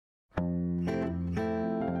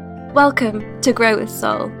Welcome to Grow with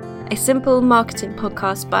Soul, a simple marketing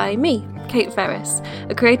podcast by me, Kate Ferris,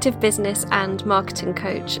 a creative business and marketing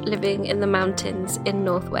coach living in the mountains in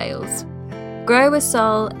North Wales. Grow with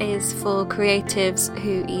Soul is for creatives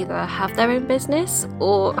who either have their own business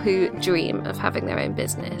or who dream of having their own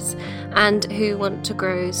business and who want to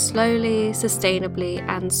grow slowly, sustainably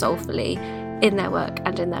and soulfully in their work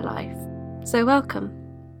and in their life. So welcome.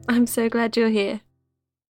 I'm so glad you're here.